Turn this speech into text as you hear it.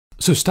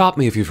So stop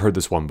me if you've heard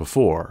this one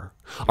before.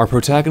 Our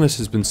protagonist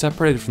has been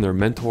separated from their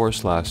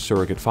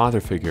mentor/surrogate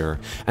father figure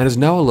and is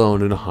now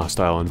alone in a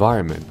hostile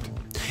environment.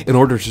 In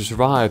order to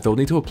survive, they'll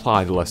need to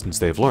apply the lessons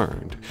they've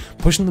learned,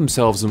 pushing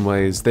themselves in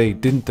ways they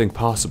didn't think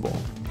possible.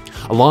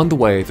 Along the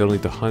way, they'll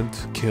need to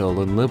hunt,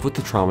 kill, and live with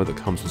the trauma that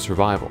comes with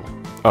survival.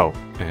 Oh,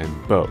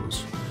 and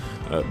bows.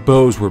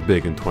 Bows were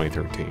big in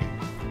 2013.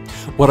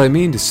 What I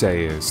mean to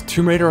say is,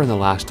 Tomb Raider and The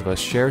Last of Us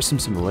share some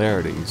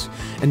similarities,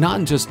 and not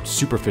in just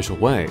superficial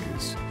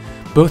ways.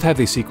 Both have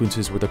these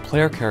sequences where the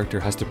player character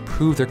has to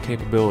prove their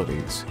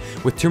capabilities,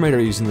 with Tomb Raider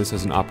using this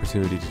as an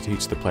opportunity to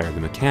teach the player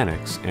the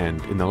mechanics, and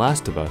in The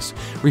Last of Us,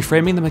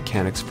 reframing the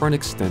mechanics for an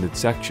extended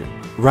section.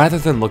 Rather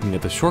than looking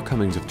at the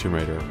shortcomings of Tomb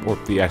Raider, or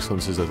the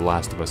excellences of The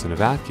Last of Us in a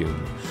vacuum,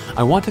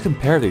 I want to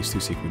compare these two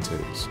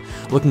sequences,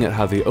 looking at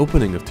how the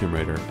opening of Tomb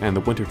Raider and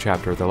the winter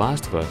chapter of The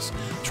Last of Us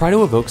try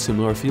to evoke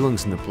similar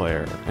feelings in the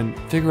player, and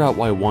figure out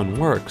why one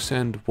works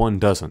and one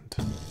doesn't.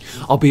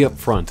 I'll be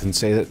upfront and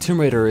say that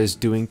Tomb Raider is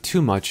doing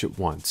too much at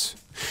once.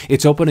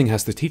 Its opening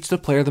has to teach the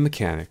player the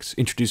mechanics,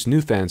 introduce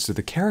new fans to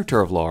the character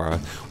of Lara,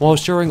 while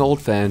assuring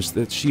old fans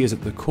that she is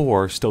at the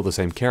core still the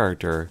same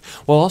character,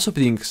 while also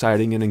being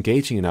exciting and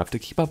engaging enough to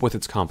keep up with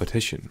its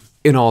competition.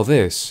 In all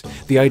this,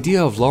 the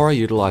idea of Lara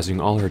utilizing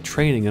all her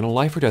training in a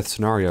life or death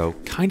scenario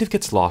kind of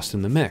gets lost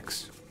in the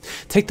mix.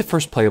 Take the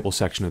first playable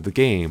section of the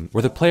game,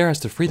 where the player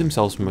has to free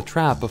themselves from a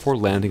trap before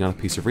landing on a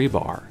piece of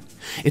rebar.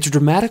 It's a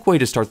dramatic way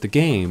to start the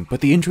game,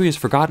 but the injury is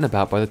forgotten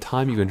about by the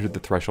time you enter the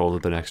threshold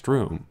of the next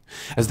room,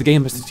 as the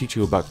game has to teach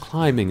you about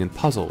climbing and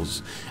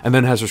puzzles, and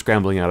then has her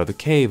scrambling out of the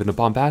cave in a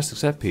bombastic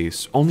set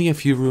piece only a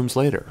few rooms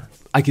later.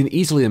 I can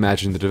easily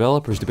imagine the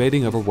developers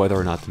debating over whether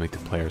or not to make the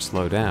player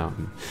slow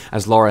down,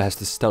 as Lara has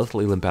to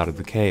stealthily limp out of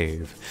the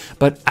cave,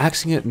 but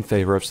axing it in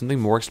favor of something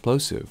more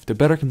explosive to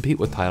better compete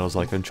with titles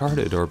like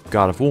Uncharted or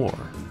God of War.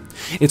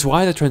 It's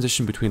why the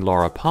transition between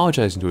Lara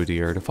apologizing to a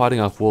deer to fighting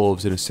off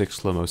wolves in a 6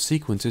 slow-mo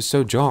sequence is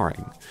so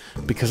jarring,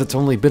 because it's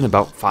only been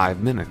about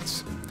 5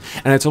 minutes.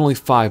 And it's only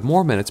 5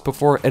 more minutes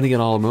before any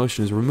and all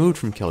emotion is removed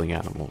from killing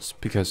animals,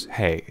 because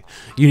hey,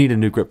 you need a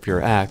new grip for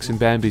your axe and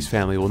Bambi's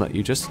family will net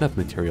you just enough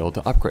material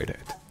to upgrade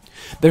it.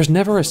 There's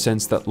never a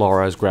sense that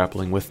Lara is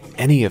grappling with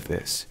any of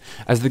this,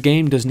 as the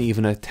game doesn't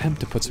even attempt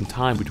to put some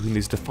time between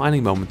these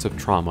defining moments of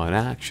trauma and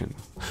action.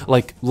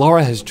 Like,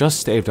 Lara has just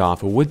staved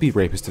off a would-be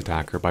rapist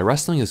attacker by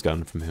wresting his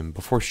gun from him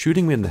before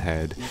shooting him in the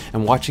head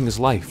and watching his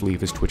life leave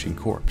his twitching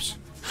corpse.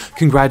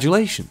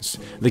 Congratulations!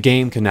 The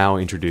game can now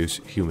introduce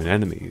human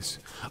enemies.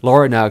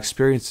 Lara now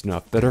experienced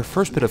enough that her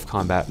first bit of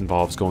combat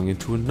involves going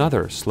into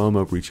another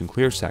slow-mo breach and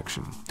clear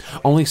section,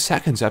 only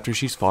seconds after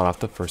she's fought off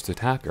the first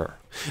attacker.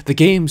 The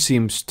game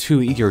seems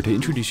too eager to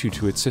introduce you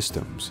to its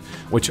systems,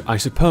 which I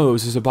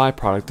suppose is a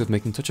byproduct of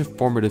making such a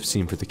formative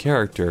scene for the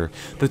character,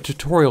 the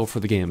tutorial for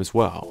the game as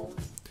well.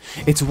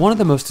 It's one of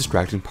the most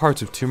distracting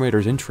parts of Tomb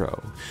Raider's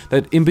intro,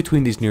 that in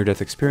between these near-death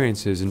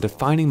experiences and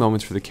defining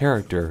moments for the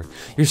character,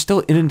 you're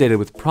still inundated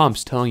with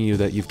prompts telling you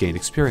that you've gained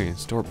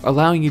experience, or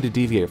allowing you to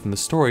deviate from the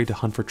story to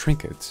hunt for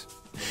trinkets.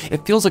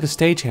 It feels like a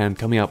stagehand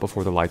coming out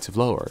before the lights have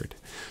lowered,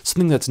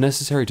 something that's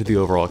necessary to the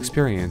overall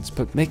experience,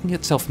 but making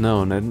itself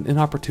known at an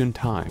inopportune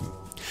time.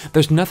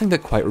 There's nothing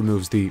that quite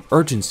removes the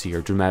urgency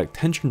or dramatic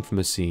tension from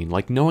a scene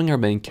like knowing our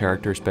main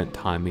character spent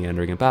time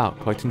meandering about,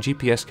 collecting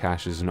GPS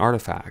caches and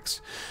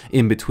artifacts,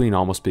 in between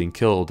almost being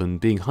killed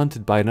and being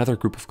hunted by another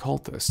group of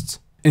cultists.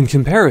 In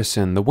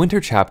comparison, the winter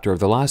chapter of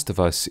The Last of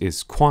Us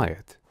is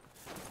quiet.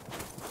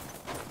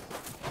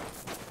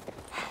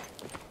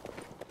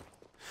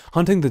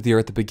 Hunting the deer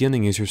at the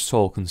beginning is your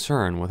sole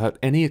concern without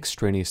any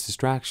extraneous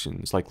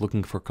distractions like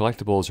looking for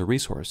collectibles or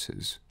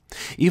resources.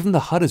 Even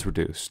the HUD is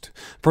reduced,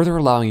 further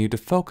allowing you to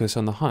focus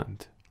on the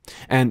hunt.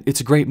 And it's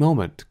a great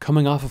moment,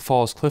 coming off of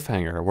Fall's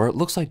cliffhanger where it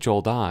looks like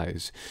Joel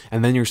dies,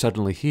 and then you're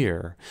suddenly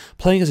here,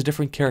 playing as a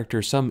different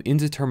character some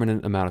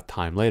indeterminate amount of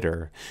time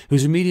later,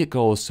 whose immediate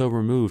goal is so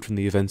removed from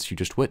the events you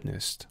just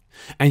witnessed.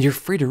 And you're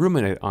free to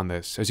ruminate on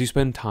this as you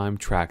spend time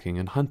tracking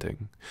and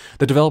hunting.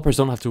 The developers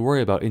don't have to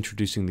worry about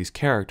introducing these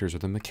characters or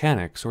the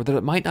mechanics, or that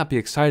it might not be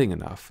exciting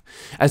enough,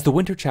 as the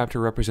winter chapter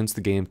represents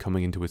the game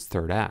coming into its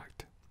third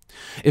act.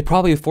 It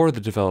probably afforded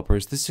the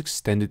developers this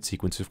extended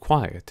sequence of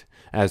quiet,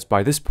 as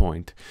by this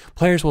point,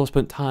 players will have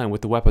spent time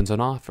with the weapons on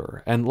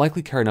offer, and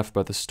likely care enough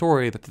about the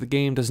story that the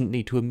game doesn't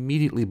need to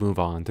immediately move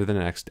on to the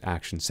next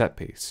action set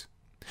piece.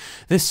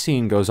 This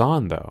scene goes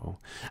on, though,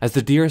 as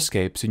the deer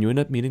escapes and you end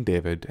up meeting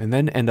David, and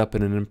then end up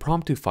in an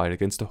impromptu fight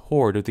against a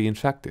horde of the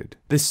infected.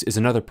 This is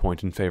another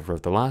point in favor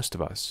of The Last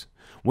of Us.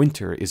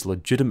 Winter is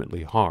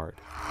legitimately hard.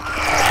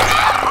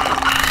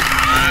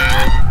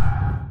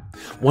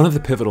 One of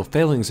the pivotal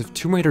failings of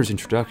Tomb Raider's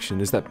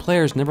introduction is that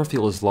players never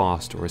feel as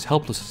lost or as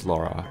helpless as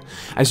Lara,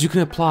 as you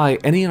can apply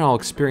any and all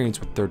experience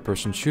with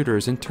third-person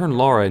shooters and turn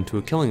Lara into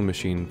a killing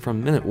machine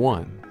from minute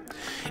 1.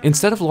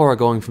 Instead of Lara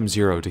going from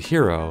zero to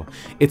hero,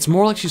 it's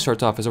more like she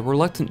starts off as a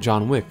reluctant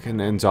John Wick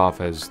and ends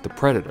off as the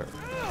Predator.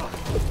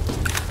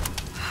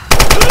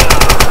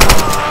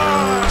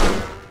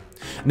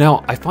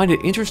 Now, I find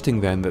it interesting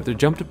then that the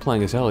jump to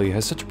playing as Ellie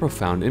has such a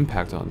profound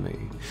impact on me,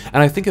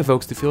 and I think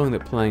evokes the feeling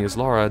that playing as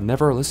Lara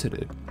never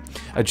elicited.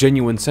 A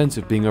genuine sense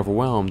of being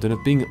overwhelmed and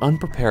of being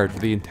unprepared for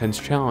the intense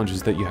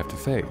challenges that you have to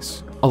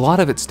face. A lot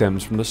of it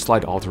stems from the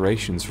slight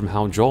alterations from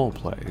how Joel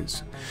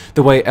plays.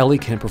 The way Ellie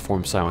can't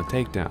perform silent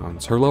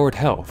takedowns, her lowered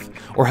health,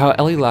 or how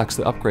Ellie lacks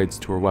the upgrades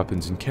to her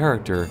weapons and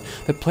character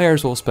that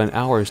players will spend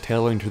hours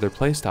tailoring to their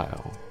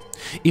playstyle.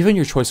 Even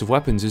your choice of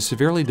weapons is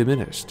severely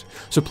diminished,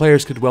 so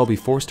players could well be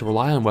forced to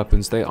rely on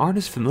weapons they aren't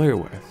as familiar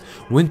with.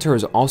 Winter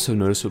is also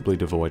noticeably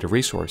devoid of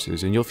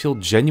resources, and you'll feel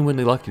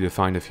genuinely lucky to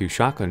find a few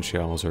shotgun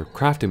shells or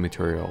crafting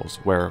materials,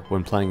 where,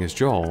 when playing as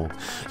Joel,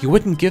 you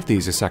wouldn't give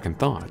these a second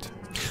thought.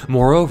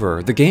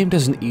 Moreover, the game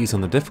doesn't ease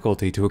on the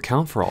difficulty to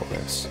account for all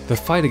this. The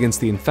fight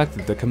against the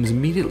infected that comes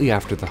immediately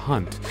after the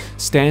hunt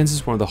stands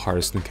as one of the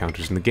hardest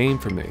encounters in the game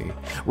for me,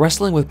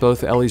 wrestling with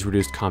both Ellie's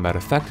reduced combat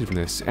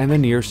effectiveness and the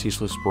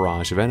near-ceaseless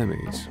barrage of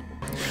enemies.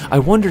 I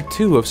wonder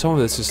too if some of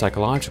this is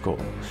psychological,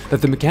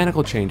 that the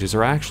mechanical changes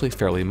are actually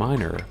fairly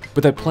minor,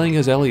 but that playing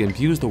as Ellie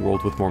imbues the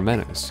world with more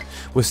menace,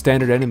 with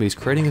standard enemies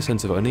creating a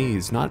sense of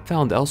unease not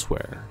found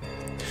elsewhere.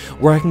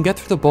 Where I can get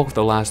through the bulk of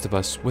The Last of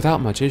Us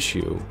without much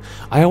issue,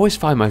 I always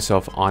find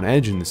myself on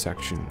edge in this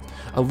section,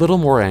 a little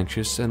more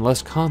anxious and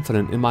less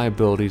confident in my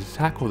ability to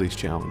tackle these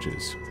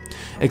challenges.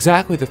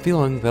 Exactly the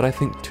feeling that I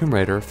think Tomb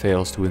Raider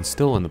fails to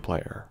instill in the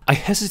player. I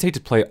hesitate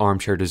to play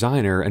armchair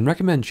designer and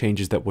recommend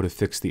changes that would have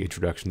fixed the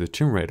introduction to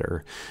Tomb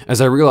Raider,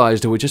 as I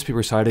realized it would just be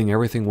reciting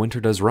everything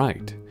Winter does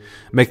right,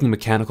 making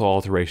mechanical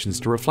alterations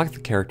to reflect the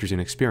character's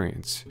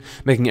inexperience,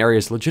 making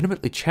areas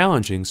legitimately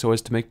challenging so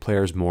as to make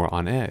players more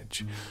on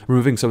edge,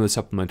 removing some of the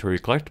supplementary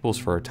collectibles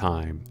for a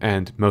time,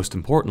 and, most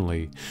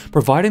importantly,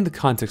 providing the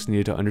context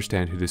needed to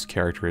understand who this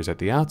character is at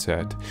the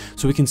outset,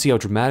 so we can see how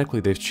dramatically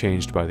they've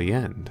changed by the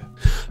end.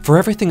 For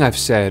everything I've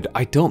said,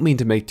 I don't mean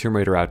to make Tomb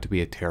Raider out to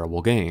be a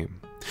terrible game.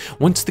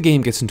 Once the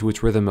game gets into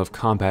its rhythm of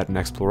combat and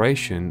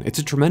exploration, it's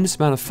a tremendous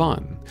amount of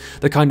fun,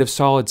 the kind of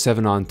solid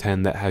 7 on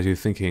 10 that has you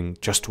thinking,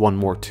 just one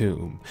more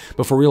tomb,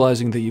 before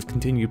realizing that you've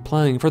continued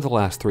playing for the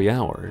last 3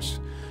 hours.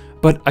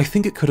 But I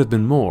think it could have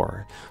been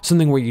more,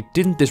 something where you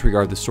didn't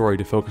disregard the story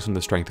to focus on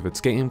the strength of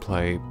its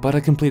gameplay, but a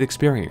complete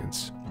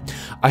experience.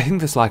 I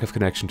think this lack of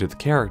connection to the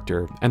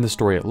character, and the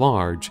story at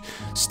large,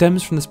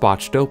 stems from this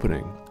botched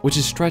opening, which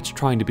is stretched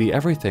trying to be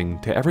everything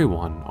to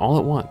everyone all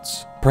at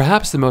once.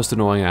 Perhaps the most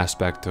annoying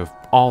aspect of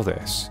all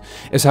this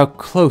is how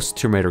close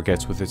Tomb Raider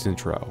gets with its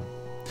intro.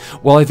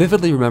 While I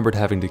vividly remembered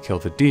having to kill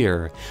the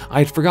deer, I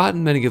had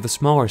forgotten many of the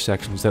smaller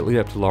sections that lead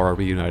up to Lara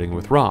reuniting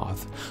with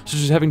Roth,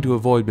 such as having to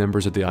avoid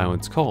members of the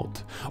island's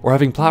cult, or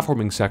having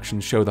platforming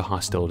sections show the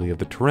hostility of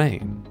the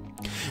terrain.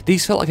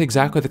 These felt like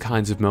exactly the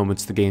kinds of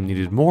moments the game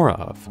needed more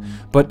of,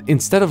 but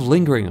instead of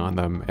lingering on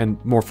them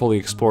and more fully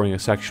exploring a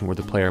section where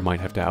the player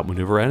might have to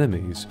outmaneuver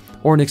enemies,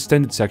 or an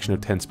extended section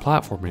of tense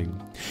platforming,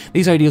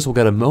 these ideas will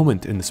get a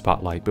moment in the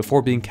spotlight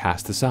before being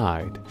cast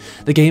aside,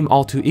 the game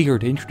all too eager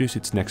to introduce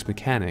its next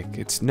mechanic,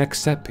 its next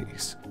set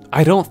piece.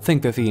 I don't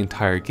think that the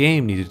entire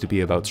game needed to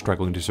be about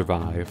struggling to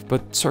survive,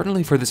 but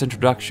certainly for this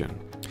introduction.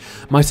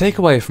 My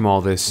takeaway from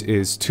all this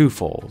is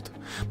twofold.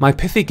 My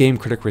pithy game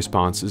critic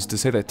response is to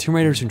say that Tomb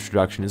Raider's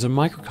introduction is a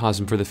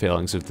microcosm for the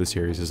failings of the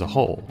series as a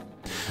whole.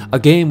 A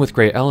game with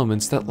great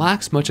elements that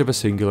lacks much of a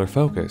singular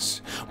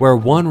focus, where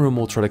one room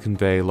will try to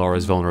convey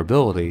Lara's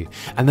vulnerability,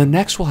 and the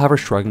next will have her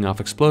shrugging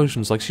off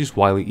explosions like she's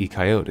Wile E.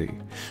 Coyote,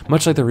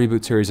 much like the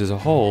reboot series as a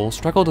whole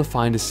struggled to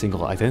find a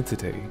single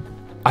identity.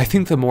 I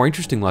think the more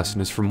interesting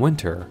lesson is from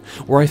Winter,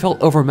 where I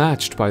felt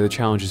overmatched by the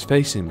challenges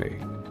facing me.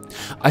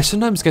 I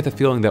sometimes get the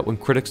feeling that when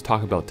critics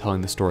talk about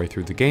telling the story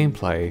through the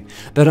gameplay,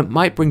 that it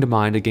might bring to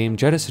mind a game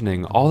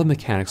jettisoning all the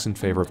mechanics in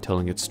favor of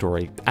telling its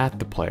story at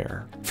the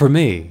player. For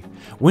me,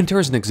 Winter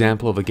is an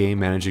example of a game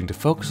managing to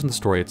focus on the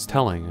story it's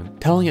telling,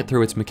 and telling it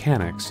through its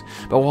mechanics,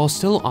 but while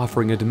still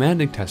offering a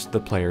demanding test of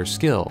the player's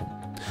skill.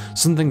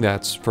 Something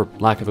that's, for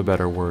lack of a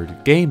better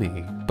word,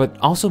 gamey, but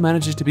also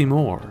manages to be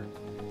more.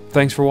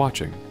 Thanks for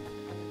watching.